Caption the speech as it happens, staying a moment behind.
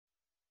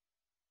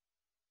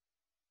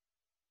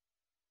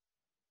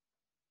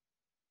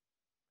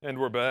And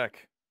we're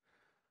back.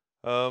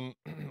 Um,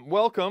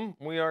 Welcome.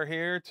 We are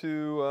here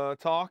to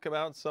talk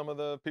about some of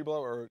the people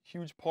that were a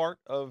huge part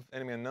of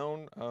Enemy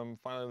Unknown.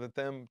 Finally, let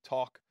them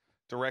talk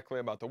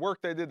directly about the work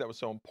they did that was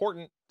so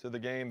important to the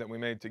game that we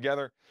made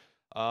together.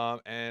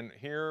 And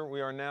here we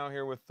are now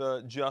here with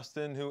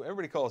Justin, who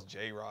everybody calls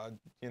J-Rod.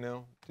 You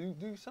know,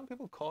 do some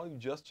people call you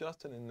just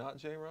Justin and not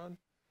J-Rod?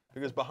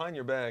 Because behind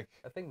your back,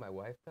 I think my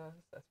wife does.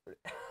 That's pretty.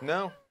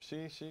 no,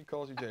 she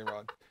calls you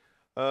J-Rod.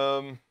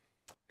 Um,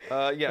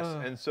 yes,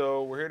 and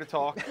so we're here to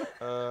talk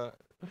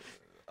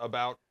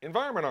about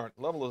environment art,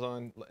 level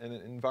design, and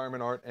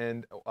environment art,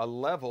 and a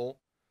level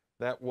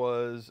that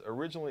was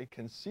originally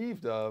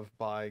conceived of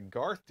by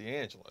Garth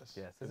DeAngelis.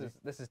 Yes,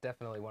 this is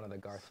definitely one of the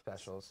Garth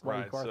specials.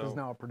 Right, Garth so is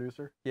now a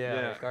producer.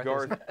 Yeah,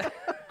 Garth,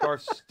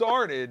 Garth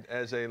started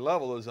as a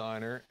level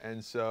designer,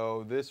 and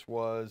so this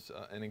was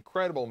an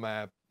incredible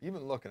map.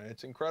 Even looking at it,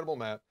 it's an incredible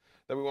map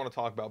that we want to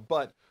talk about,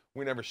 but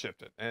we never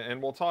shipped it,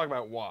 and we'll talk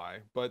about why.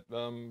 But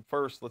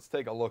first, let's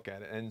take a look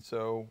at it. And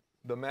so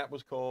the map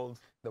was called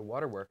The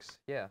Waterworks.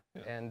 Yeah,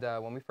 and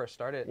when we first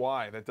started,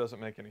 Why? That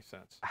doesn't make any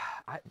sense.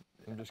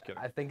 I'm just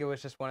kidding. I think it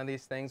was just one of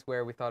these things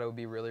where we thought it would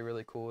be really,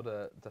 really cool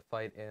to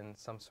fight in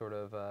some sort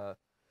of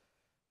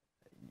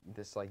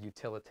this like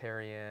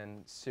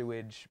utilitarian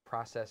sewage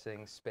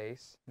processing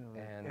space.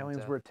 And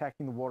aliens were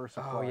attacking the water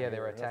supply. Oh yeah,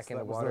 they were attacking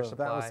the water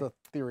supply. That was the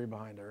theory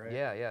behind it, right?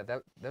 Yeah.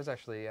 That was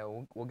actually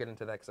we'll get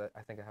into that because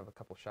I think I have a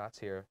couple shots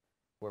here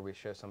where we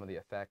show some of the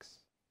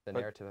effects, the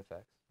narrative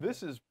effects.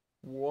 This is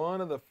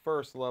one of the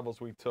first levels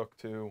we took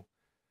to,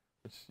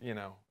 which, you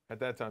know,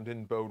 at that time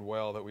didn't bode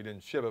well that we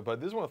didn't ship it,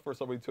 but this is one of the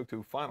first levels we took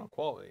to final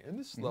quality. And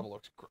this level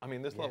looks, I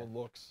mean, this level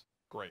looks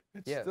great.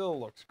 It still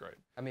looks great.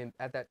 I mean,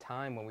 at that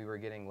time when we were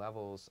getting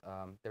levels,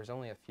 there's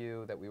only a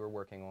few that we were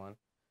working on.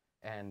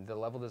 And the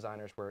level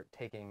designers were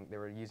they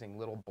were using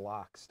little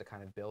blocks to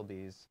kind of build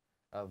these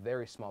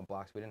very small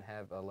blocks. We didn't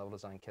have level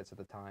design kits at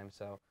the time.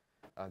 So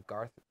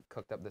Garth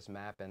cooked up this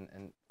map and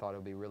thought it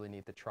would be really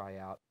neat to try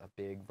out a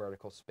big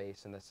vertical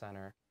space in the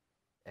center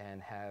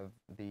and have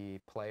the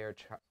player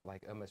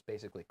like almost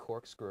basically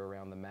corkscrew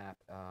around the map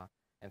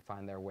and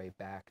find their way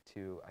back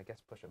to, I guess,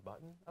 push a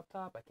button up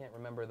top. I can't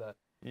remember the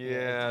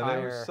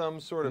there was some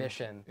sort of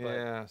mission.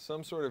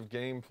 Some sort of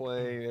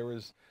gameplay. There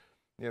was,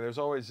 there's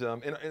always,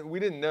 and we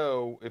didn't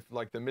know if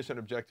like the mission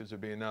objectives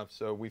would be enough,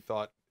 so we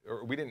thought,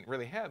 or we didn't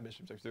really have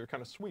mission objectives. They were kind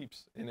of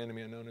sweeps in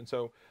Enemy Unknown, and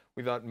so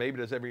we thought maybe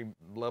does every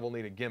level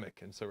need a gimmick?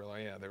 And so we're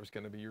like, yeah, there's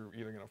going to be, you're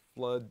either going to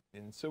flood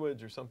in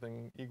sewage or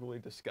something equally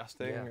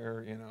disgusting,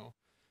 or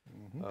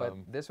But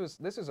this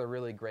was a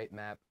really great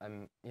map.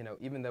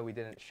 Even though we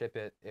didn't ship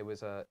it, it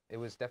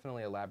was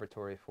definitely a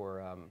laboratory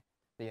for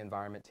the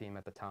environment team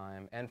at the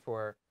time and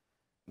for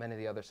many of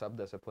the other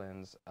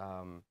subdisciplines.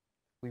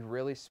 We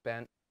really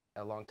spent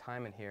a long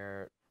time in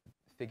here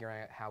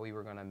figuring out how we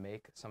were going to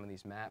make some of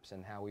these maps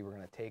and how we were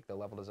going to take the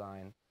level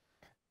design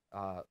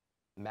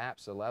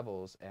maps, the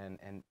levels,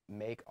 and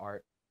make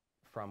art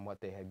from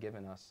what they had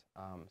given us.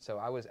 So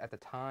at the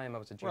time, I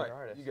was a junior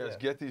artist. You guys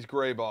get these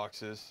gray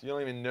boxes. You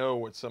don't even know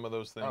what some of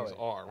those things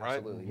are, right?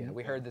 Absolutely, yeah.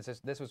 We heard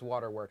this was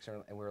Waterworks,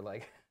 and we were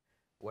like,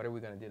 what are we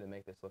going to do to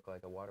make this look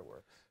like a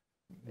Waterworks?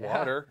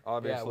 Water,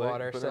 obviously. Yeah,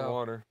 water. So,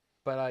 water.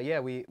 But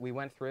we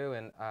went through,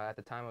 and at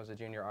the time I was a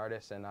junior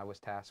artist, and I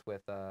was tasked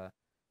with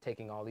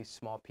taking all these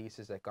small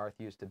pieces that Garth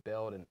used to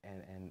build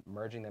and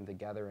merging them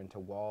together into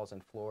walls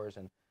and floors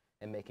and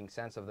making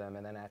sense of them.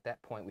 And then at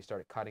that point, we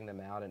started cutting them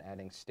out and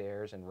adding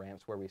stairs and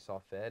ramps where we saw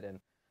fit.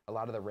 And a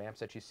lot of the ramps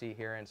that you see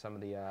here in some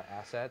of the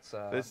assets.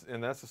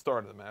 And that's the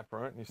start of the map,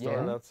 right? You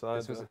started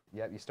outside.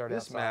 You started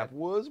This outside. map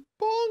was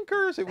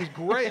bonkers. It was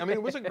great. I mean,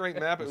 it was a great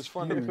map. It was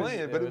fun to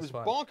play in, but it was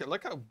bonkers.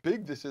 Look how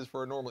big this is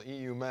for a normal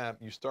EU map.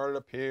 You started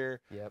up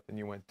here, and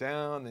you went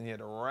down, then you had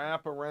to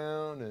wrap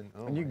around,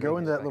 and you go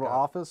into that little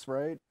office,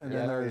 right? And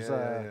then there's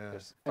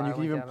and you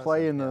can even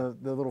play in the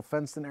little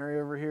fenced-in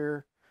area over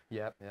here.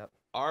 Yep.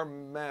 Our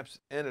maps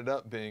ended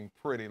up being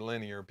pretty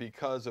linear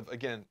because of,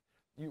 again,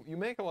 you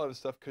make a lot of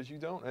stuff because you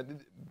don't.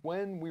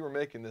 When we were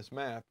making this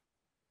map,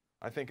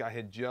 I think I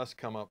had just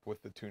come up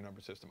with the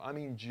two-number system. I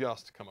mean,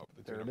 just come up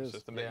with the two-number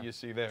system that you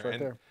see there. It's right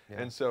there.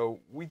 And so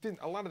we didn't.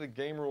 A lot of the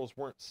game rules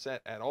weren't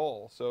set at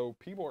all. So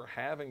people are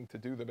having to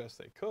do the best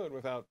they could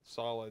without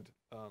solid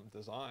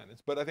design.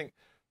 But I think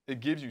it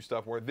gives you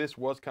stuff where this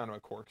was kind of a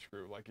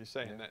corkscrew, like you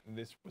say, and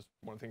this was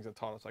one of the things that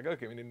taught us, like,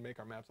 okay, we need to make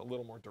our maps a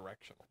little more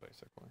directional,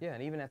 basically. Yeah,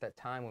 and even at that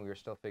time when we were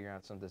still figuring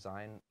out some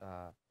design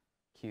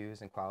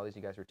cues and qualities,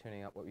 you guys were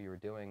tuning up what you were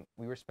doing,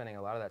 we were spending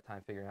a lot of that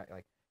time figuring out,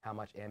 like, how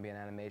much ambient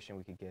animation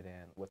we could get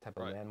in, what type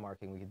of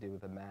landmarking we could do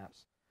with the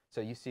maps.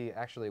 So you see,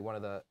 actually,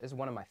 this is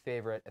one of my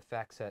favorite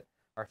effects that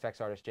our effects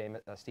artist,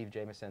 Steve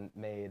Jameson,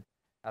 made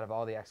out of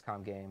all the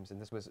XCOM games,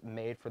 and this was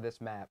made for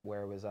this map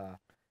where it was,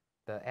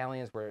 the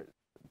aliens were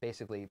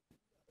basically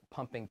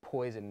pumping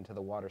poison into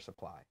the water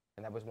supply,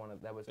 and that was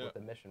what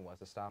the mission was,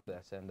 to stop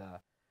this. And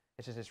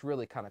it's just this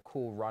really kind of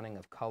cool running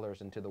of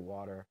colors into the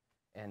water.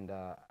 And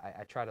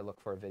I try to look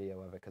for a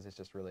video of it because it's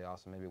just really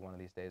awesome. Maybe one of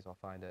these days I'll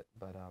find it.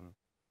 But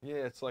Yeah,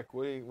 it's like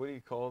what do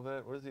you call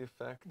that? What is the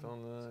effect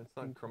on the? It's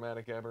not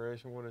chromatic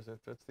aberration. What is it?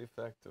 That's the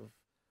effect of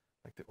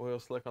like the oil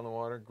slick on the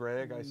water.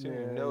 Greg, I assume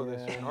you know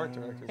this. You're an art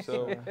director,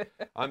 so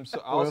I'll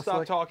stop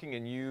slick? talking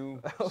and you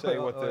say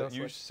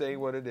say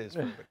what it is.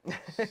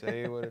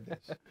 Say what it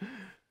is.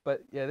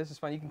 But yeah, this is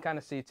fun. You can kind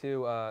of see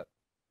too.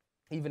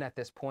 Even at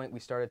this point, we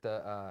started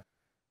to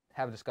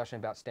have a discussion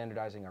about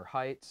standardizing our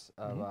heights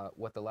of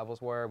what the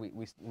levels were.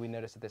 We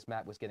noticed that this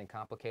map was getting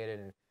complicated,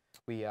 and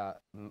we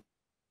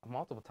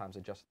multiple times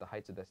adjusted the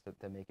heights of this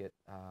to make it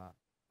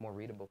more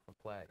readable for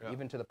play. Yeah.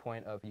 Even to the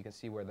point of you can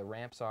see where the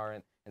ramps are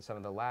and some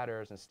of the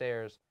ladders and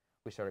stairs.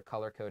 We started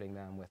color coding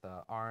them with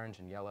orange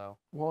and yellow.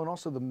 Well, and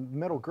also the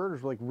metal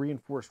girders were like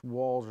reinforced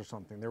walls or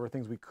something. There were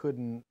things we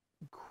couldn't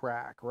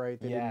crack, right?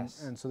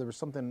 Yes. And so there was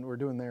something we're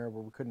doing there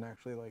where we couldn't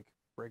actually like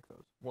break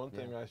those. One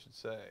thing I should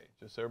say,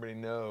 just so everybody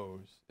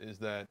knows, is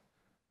that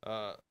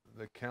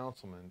the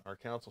councilman, our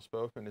council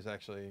spokesman, is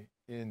actually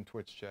in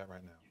Twitch chat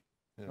right now.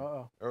 You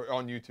know, or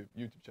on YouTube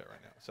chat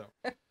right now. So,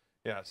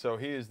 yeah, so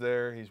he is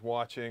there. He's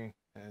watching,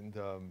 and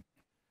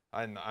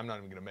I'm not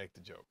even gonna make the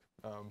joke.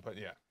 But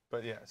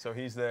yeah, so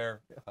he's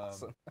there.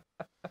 Awesome.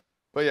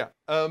 But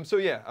yeah, so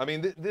yeah, I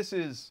mean, this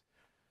is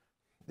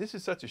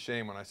such a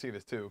shame when I see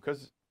this too,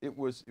 because it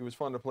was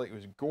fun to play. It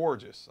was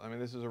gorgeous. I mean,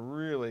 this is a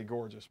really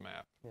gorgeous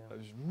map. Yeah. It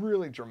was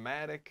really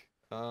dramatic.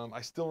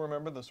 I still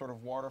remember the sort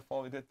of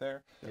waterfall we did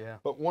there. Yeah.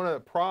 But one of the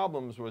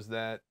problems was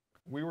that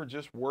we were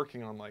just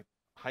working on like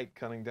height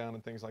cutting down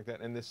and things like that.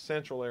 And this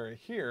central area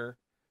here,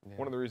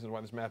 one of the reasons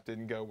why this map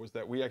didn't go was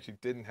that we actually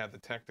didn't have the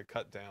tech to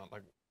cut down.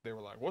 Like they were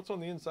like, "What's on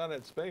the inside of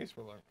that space?"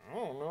 We're like, "I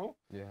don't know."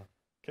 Yeah.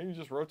 Can you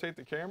just rotate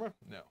the camera?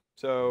 No.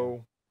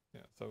 So.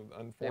 Yeah, so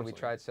unfortunately. Yeah, we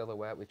tried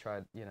silhouette. We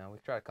tried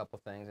a couple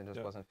things and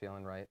just wasn't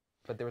feeling right.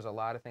 But there was a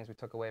lot of things we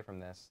took away from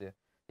this. The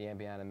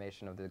ambient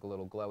animation of the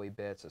little glowy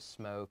bits of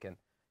smoke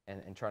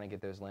and trying to get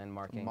those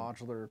landmarking.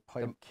 Modular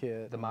pipe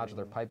kit. The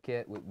modular pipe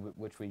kit,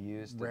 which we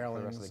used for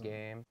the rest of the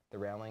game. The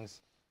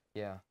railings.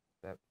 Yeah,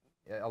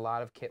 a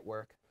lot of kit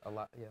work. A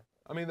lot, yeah.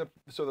 I mean,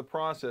 so the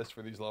process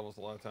for these levels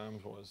a lot of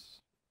times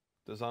was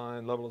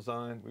level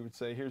design. We would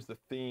say, here's the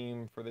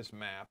theme for this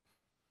map.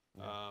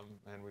 Yeah.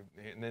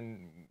 And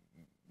then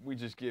we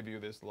just give you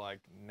this like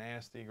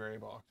nasty gray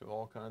box with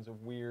all kinds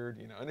of weird,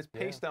 and it's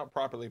paced out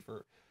properly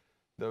for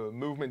the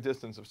movement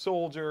distance of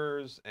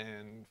soldiers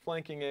and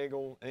flanking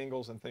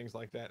angles and things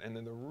like that. And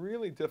then the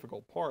really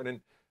difficult part,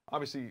 and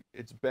obviously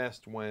it's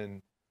best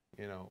when,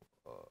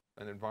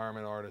 an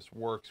environment artist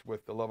works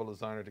with the level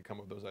designer to come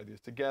up with those ideas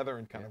together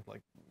and kind of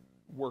like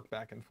work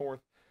back and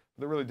forth.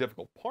 The really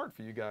difficult part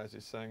for you guys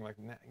is saying like,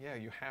 yeah,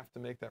 you have to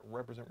make that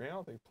represent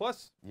reality.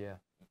 Plus,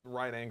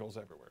 right angles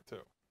everywhere too.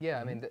 Yeah,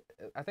 I mean,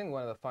 I think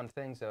one of the fun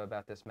things though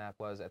about this map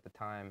was at the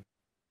time,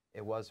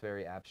 it was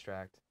very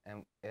abstract,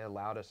 and it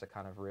allowed us to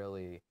kind of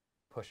really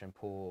push and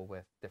pull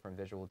with different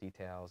visual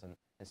details and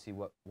see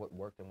what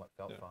worked and what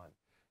felt fun.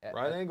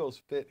 Right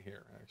angles fit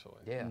here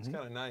actually. Yeah, it's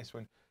kind of nice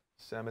when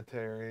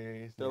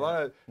cemeteries. There are a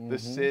lot of the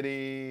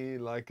city,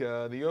 like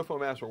the UFO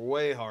maps were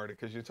way harder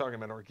because you're talking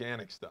about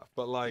organic stuff,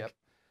 but like.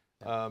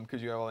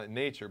 Because you have all that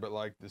nature, but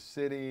like the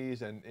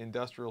cities and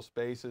industrial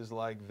spaces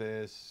like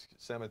this,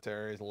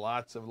 cemeteries,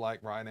 lots of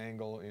like right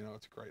angle,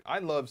 it's great. I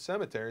love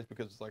cemeteries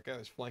because it's like,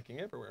 there's flanking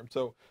everywhere.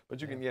 So,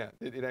 but you can,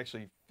 it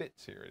actually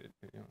fits here.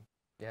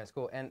 Yeah, it's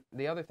cool. And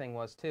the other thing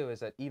was too,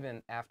 is that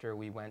even after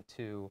we went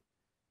through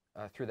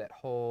that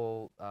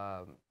whole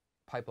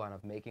pipeline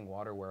of making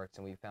waterworks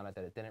and we found out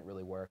that it didn't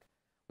really work,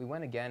 we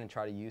went again and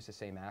tried to use the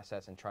same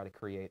assets and try to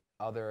create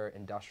other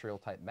industrial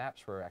type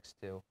maps for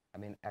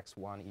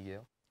X1 EU.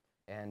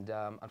 And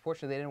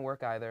unfortunately, they didn't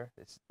work either.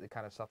 They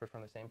kind of suffered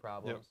from the same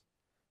problems.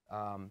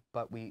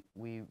 But we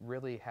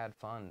really had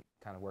fun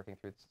kind of working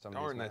through some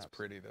of these maps. That's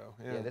pretty, though.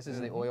 Yeah, this is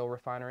the oil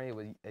refinery.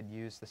 It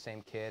used the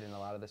same kit and a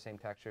lot of the same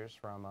textures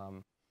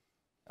from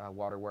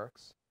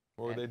Waterworks.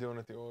 What were they doing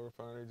at the oil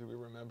refinery? Do we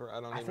remember?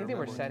 I think they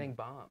were setting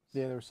bombs.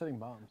 Yeah, they were setting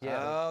bombs.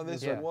 Yeah. Oh,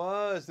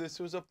 this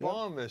was a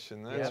bomb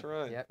mission. That's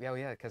right.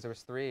 Yeah, because there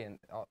was 3, and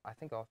I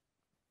think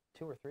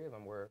 2 or 3 of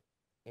them were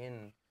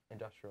in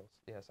industrials.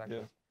 Yeah,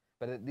 sectors.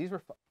 But these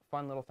were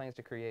fun little things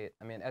to create.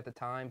 I mean, at the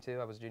time, too,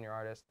 I was a junior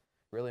artist,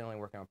 really only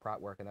working on prop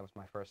work, and that was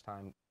my first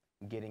time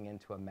getting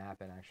into a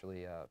map and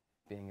actually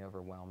being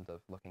overwhelmed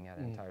of looking at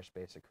an entire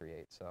space to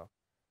create. So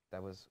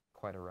that was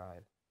quite a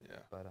ride. Yeah.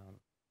 But,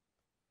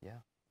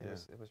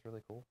 it was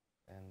really cool.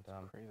 And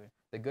crazy.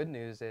 The good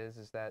news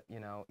is that,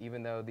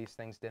 even though these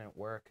things didn't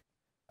work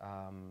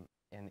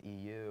in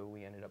EU,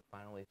 we ended up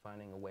finally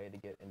finding a way to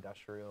get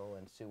industrial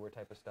and sewer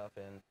type of stuff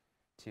in.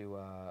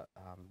 To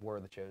War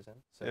of the Chosen.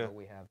 So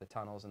we have the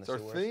tunnels and the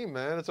sewers. It's our theme,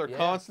 man. It's our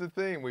constant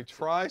theme. We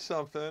try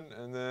something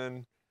and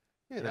then,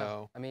 you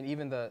know. I mean,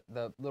 even the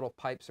little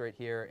pipes right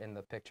here in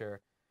the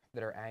picture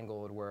that are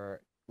angled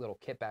were little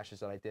kit bashes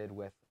that I did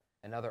with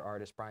another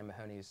artist, Brian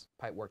Mahoney's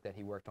pipe work that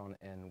he worked on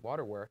in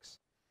Waterworks.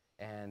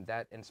 And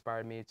that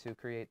inspired me to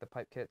create the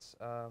pipe kits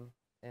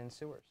in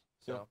sewers.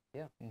 So,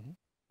 Yep.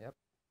 Yeah.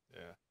 Yeah.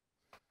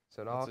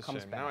 So it all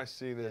comes back. Now I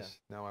see this.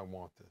 Now I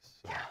want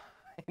this. So.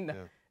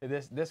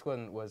 This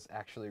one was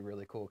actually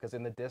really cool because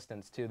in the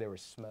distance too there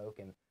was smoke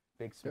and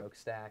big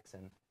smokestacks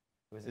and.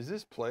 Is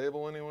this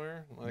playable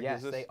anywhere? Like,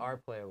 yes, they are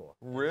playable.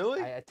 Really?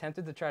 I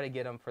attempted to try to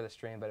get them for the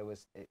stream, but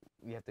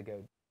you have to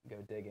go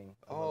digging.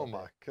 Oh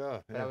my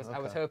God! But I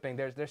was hoping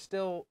there's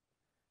still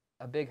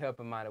a big hope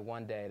of mine of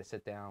one day to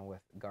sit down with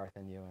Garth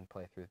and you and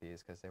play through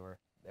these because they were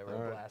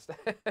a blast.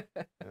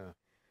 Yeah.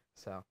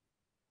 So.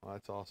 Well,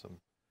 that's awesome.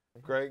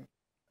 Greg,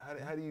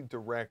 how do you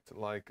direct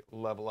like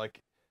level,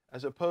 like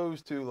as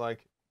opposed to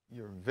like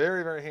you're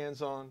very, very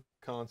hands-on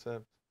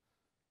concept,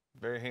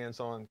 very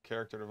hands-on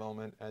character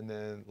development, and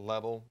then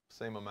level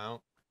same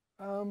amount?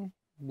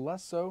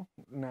 Less so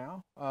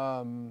now.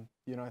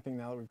 You know, I think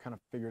now that we've kind of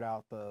figured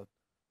out the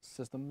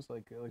systems,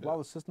 like while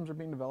the systems are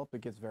being developed,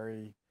 it gets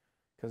very,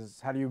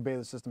 because how do you obey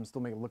the system,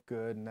 still make it look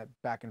good, and that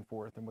back and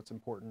forth, and what's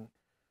important,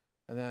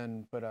 and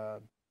then,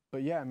 but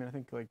yeah, I mean, I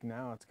think like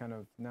now it's kind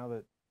of, now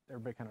that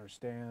everybody kind of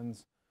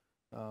understands,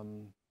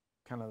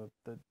 kind of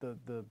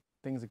the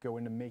things that go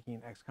into making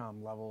an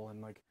XCOM level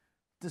and like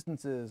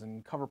distances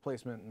and cover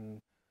placement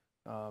and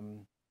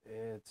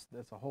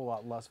it's a whole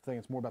lot less thing.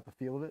 It's more about the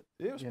feel of it.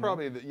 It was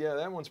probably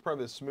that one's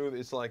probably the smooth.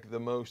 It's like the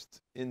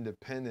most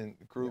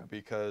independent group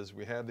because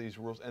we have these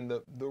rules, and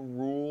the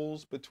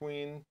rules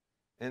between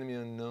Enemy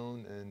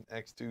Unknown and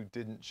X2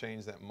 didn't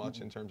change that much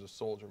in terms of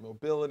soldier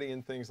mobility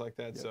and things like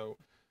that. So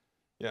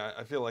yeah,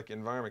 I feel like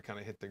environment kind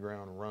of hit the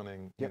ground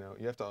running. You know,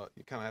 you kind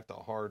of have to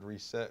hard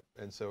reset,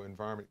 and so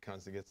environment kind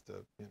of gets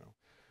to, you know,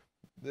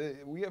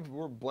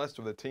 we're blessed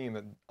with a team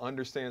that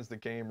understands the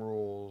game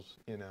rules,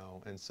 you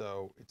know, and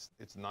so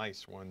it's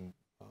nice when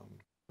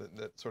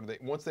that sort of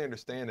once they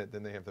understand it,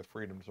 then they have the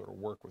freedom to sort of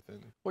work within.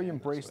 Well, you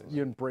embrace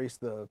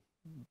the,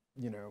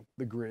 you know,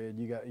 the grid.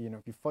 You got, you know,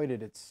 if you fight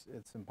it, it's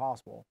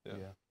impossible.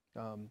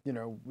 You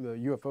know, the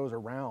UFOs are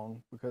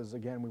round because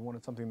again we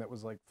wanted something that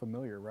was like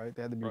familiar, right?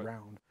 They had to be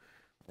round.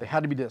 They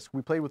had to be disc.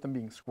 We played with them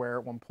being square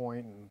at one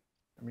point, and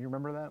I mean, you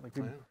remember that? Like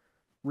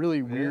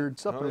really weird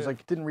stuff. But it was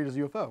like it didn't read as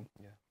UFO.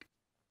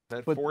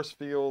 That force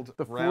field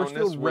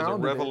roundness was a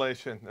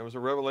revelation. That was a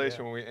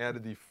revelation when we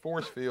added the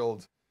force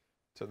field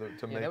to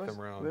make them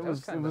round. It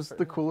was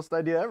the coolest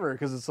idea ever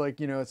because it's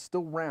like, you know, it's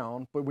still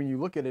round, but when you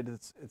look at it,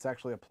 it's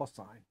actually a plus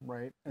sign,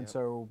 right? And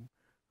so,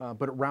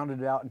 but it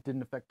rounded it out and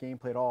didn't affect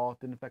gameplay at all. It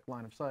didn't affect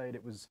line of sight.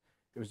 It was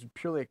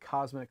purely a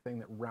cosmetic thing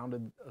that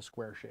rounded a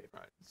square shape.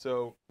 Right.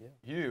 So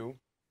you,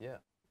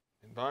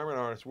 environment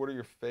artist, what are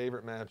your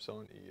favorite maps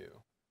on EU?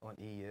 On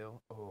EU?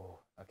 Oh,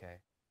 okay.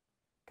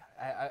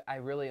 I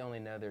really only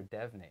know their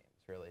dev names,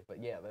 really,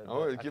 but yeah.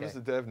 Give us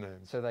the dev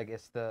names. So like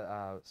it's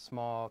the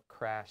small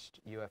crashed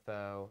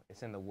UFO.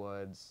 It's in the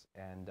woods,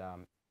 and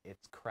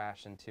it's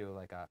crashed into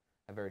like a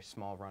very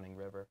small running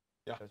river.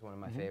 Yeah, that was one of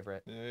my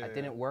favorite. I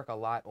didn't work a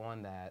lot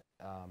on that,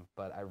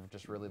 but I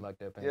just really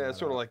liked opening. Yeah, it's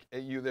sort of like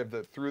you have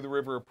the through the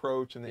river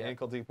approach and the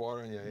ankle deep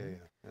water.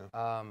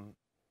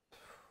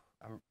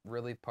 I'm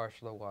really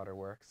partial to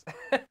Waterworks,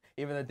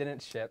 even though it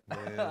didn't ship.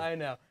 I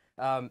know.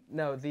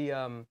 No,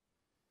 the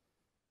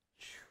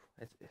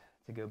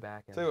to go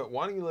back and... Tell you what,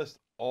 why don't you list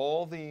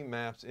all the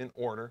maps in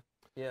order?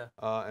 Yeah.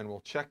 And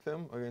we'll check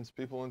them against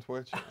people on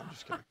Twitch. I'm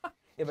just kidding.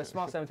 Yeah, but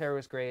Small Cemetery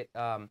was great.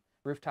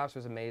 Rooftops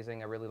was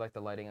amazing. I really liked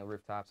the lighting of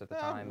Rooftops at the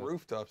time.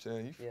 Rooftops,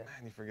 man,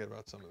 you forget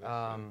about some of this.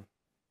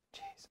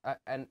 Jeez.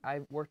 And I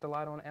worked a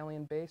lot on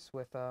Alien Base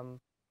with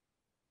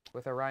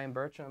Orion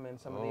Bertram and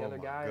some of the other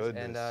guys.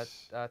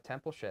 Goodness. And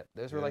Temple Ship.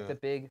 Those were like the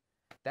big...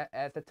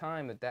 At the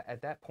time,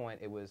 at that point,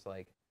 it was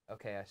like,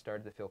 okay, I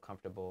started to feel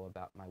comfortable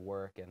about my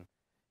work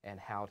and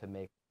how to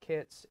make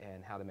kits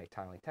and how to make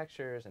tiling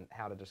textures and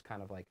how to just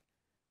kind of like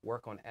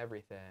work on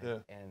everything. Yeah.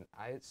 And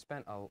I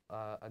spent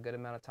a good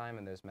amount of time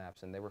in those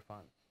maps, and they were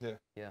fun. Yeah.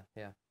 Yeah,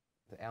 yeah.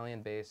 The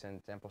Alien Base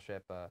and Temple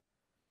Ship,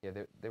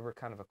 they were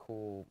kind of a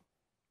cool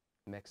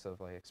mix of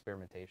like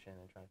experimentation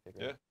and trying to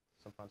figure out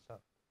some fun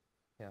stuff.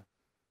 Yeah.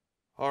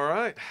 All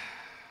right.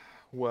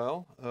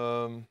 Well,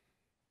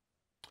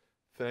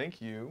 thank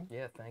you.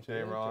 Yeah, thank you,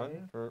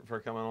 J-Rod, for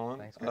coming on.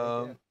 Thanks,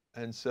 Greg.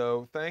 And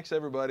so thanks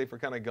everybody for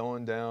kind of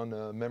going down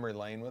memory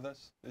lane with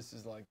us. This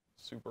is like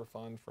super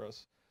fun for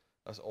us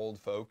old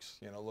folks,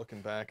 you know,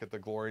 looking back at the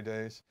glory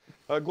days.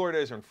 Glory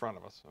days are in front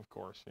of us, of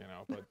course, you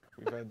know, but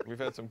we've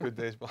had some good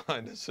days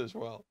behind us as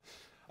well.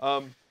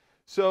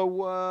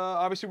 So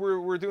obviously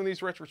we're doing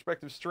these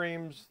retrospective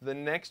streams. The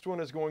next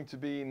one is going to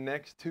be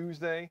next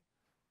Tuesday.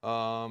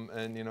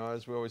 And you know,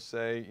 as we always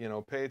say, you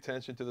know, pay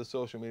attention to the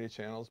social media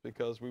channels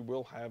because we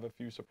will have a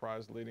few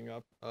surprises leading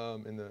up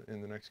in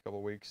the next couple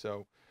of weeks.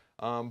 So,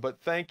 but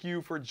thank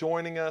you for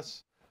joining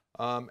us,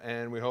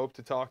 and we hope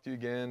to talk to you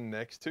again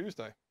next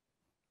Tuesday.